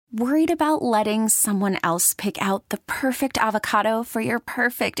Worried about letting someone else pick out the perfect avocado for your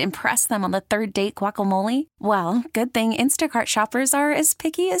perfect impress them on the third date guacamole? Well, good thing Instacart shoppers are as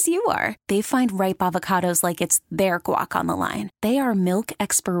picky as you are. They find ripe avocados like it's their guac on the line. They are milk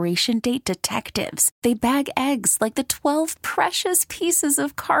expiration date detectives. They bag eggs like the 12 precious pieces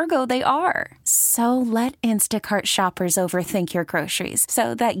of cargo they are. So let Instacart shoppers overthink your groceries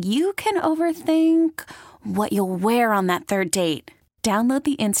so that you can overthink what you'll wear on that third date. Download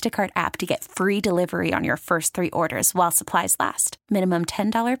the Instacart app to get free delivery on your first 3 orders while supplies last. Minimum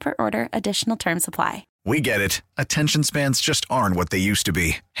 $10 per order. Additional terms apply. We get it. Attention spans just aren't what they used to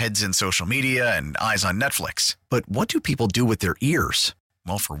be. Heads in social media and eyes on Netflix. But what do people do with their ears?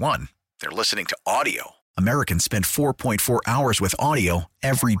 Well, for one, they're listening to audio. Americans spend 4.4 hours with audio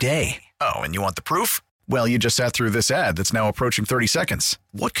every day. Oh, and you want the proof? Well, you just sat through this ad that's now approaching 30 seconds.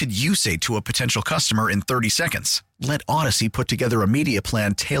 What could you say to a potential customer in 30 seconds? Let Odyssey put together a media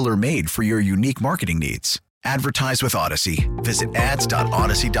plan tailor-made for your unique marketing needs. Advertise with Odyssey. Visit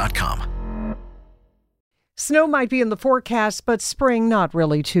ads.odyssey.com. Snow might be in the forecast, but spring not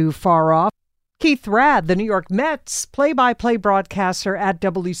really too far off. Keith Raad, the New York Mets play-by-play broadcaster at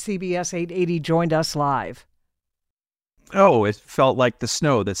WCBS 880, joined us live. Oh, it felt like the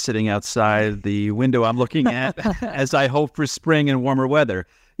snow that's sitting outside the window I'm looking at as I hope for spring and warmer weather.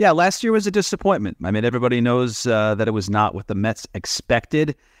 Yeah, last year was a disappointment. I mean, everybody knows that it was not what the Mets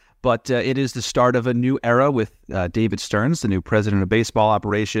expected, but it is the start of a new era with David Stearns, the new president of baseball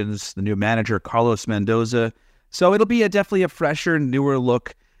operations, the new manager, Carlos Mendoza. So it'll be definitely a fresher, newer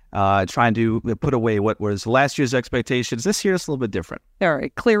look, trying to put away what was last year's expectations. This year is a little bit different. All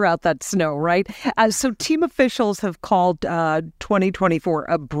right, clear out that snow, right? So team officials have called 2024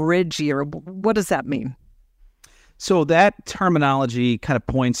 a bridge year. What does that mean? So that terminology kind of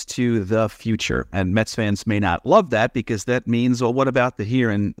points to the future, and Mets fans may not love that because that means, well, what about the here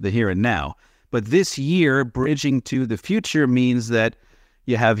and now? But this year, bridging to the future means that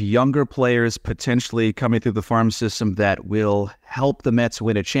you have younger players potentially coming through the farm system that will help the Mets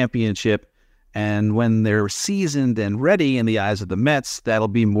win a championship. And when they're seasoned and ready in the eyes of the Mets, that'll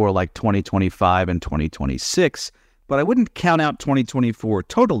be more like 2025 and 2026. But I wouldn't count out 2024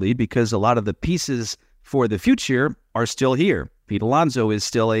 totally because a lot of the pieces for the future are still here. Pete Alonso is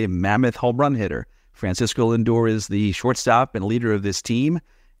still a mammoth home run hitter. Francisco Lindor is the shortstop and leader of this team.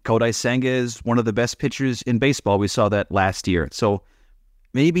 Kodai Senga is one of the best pitchers in baseball. We saw that last year. So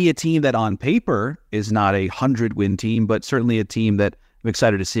maybe a team that on paper is not a 100-win team, but certainly a team that I'm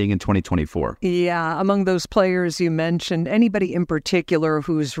excited to seeing in 2024. Yeah, among those players you mentioned, anybody in particular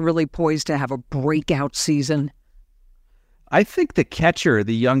who's really poised to have a breakout season? I think the catcher,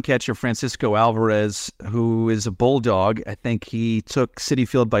 the young catcher, Francisco Alvarez, who is a bulldog, I think he took Citi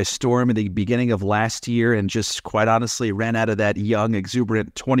Field by storm in the beginning of last year and just quite honestly ran out of that young,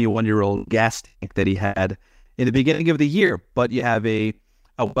 exuberant 21-year-old gas tank that he had in the beginning of the year. But you have a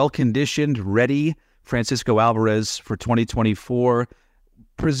well-conditioned, ready Francisco Alvarez for 2024,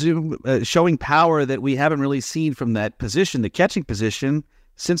 showing power that we haven't really seen from that position, the catching position,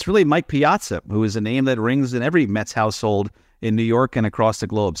 since really Mike Piazza, who is a name that rings in every Mets household in New York and across the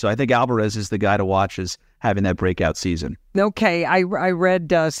globe. So I think Alvarez is the guy to watch as having that breakout season. Okay, I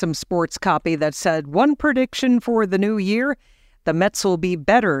read some sports copy that said one prediction for the new year: the Mets will be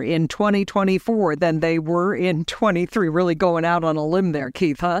better in 2024 than they were in 23. Really going out on a limb there,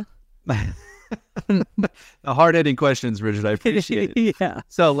 Keith, huh? Hard-hitting questions, Bridget. I appreciate it. Yeah.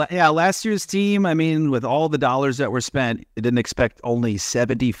 So, last year's team, I mean, with all the dollars that were spent, it didn't expect only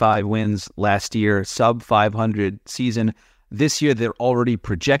 75 wins last year, sub-500 season. This year, they're already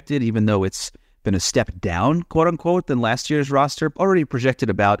projected, even though it's been a step down, quote-unquote, than last year's roster, already projected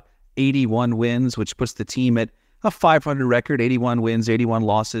about 81 wins, which puts the team at a 500 record, 81 wins, 81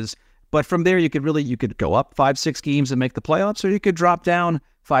 losses. But from there, you could go up 5-6 games and make the playoffs, or you could drop down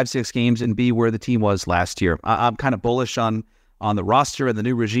 5-6 games and be where the team was last year. I'm kind of bullish on the roster and the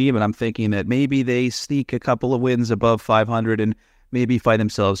new regime, and I'm thinking that maybe they sneak a couple of wins above 500 and maybe find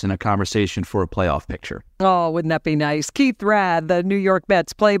themselves in a conversation for a playoff picture. Oh, wouldn't that be nice? Keith Raad, the New York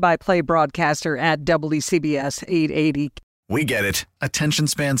Mets play-by-play broadcaster at WCBS 880. We get it. Attention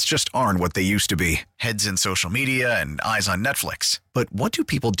spans just aren't what they used to be. Heads in social media and eyes on Netflix. But what do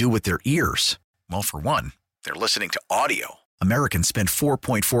people do with their ears? Well, for one, they're listening to audio. Americans spend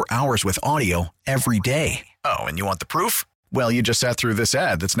 4.4 hours with audio every day. Oh, and you want the proof? Well, you just sat through this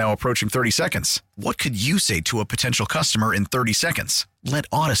ad that's now approaching 30 seconds. What could you say to a potential customer in 30 seconds? Let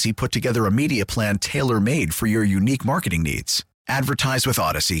Odyssey put together a media plan tailor-made for your unique marketing needs. Advertise with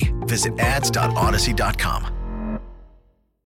Odyssey. Visit ads.odyssey.com.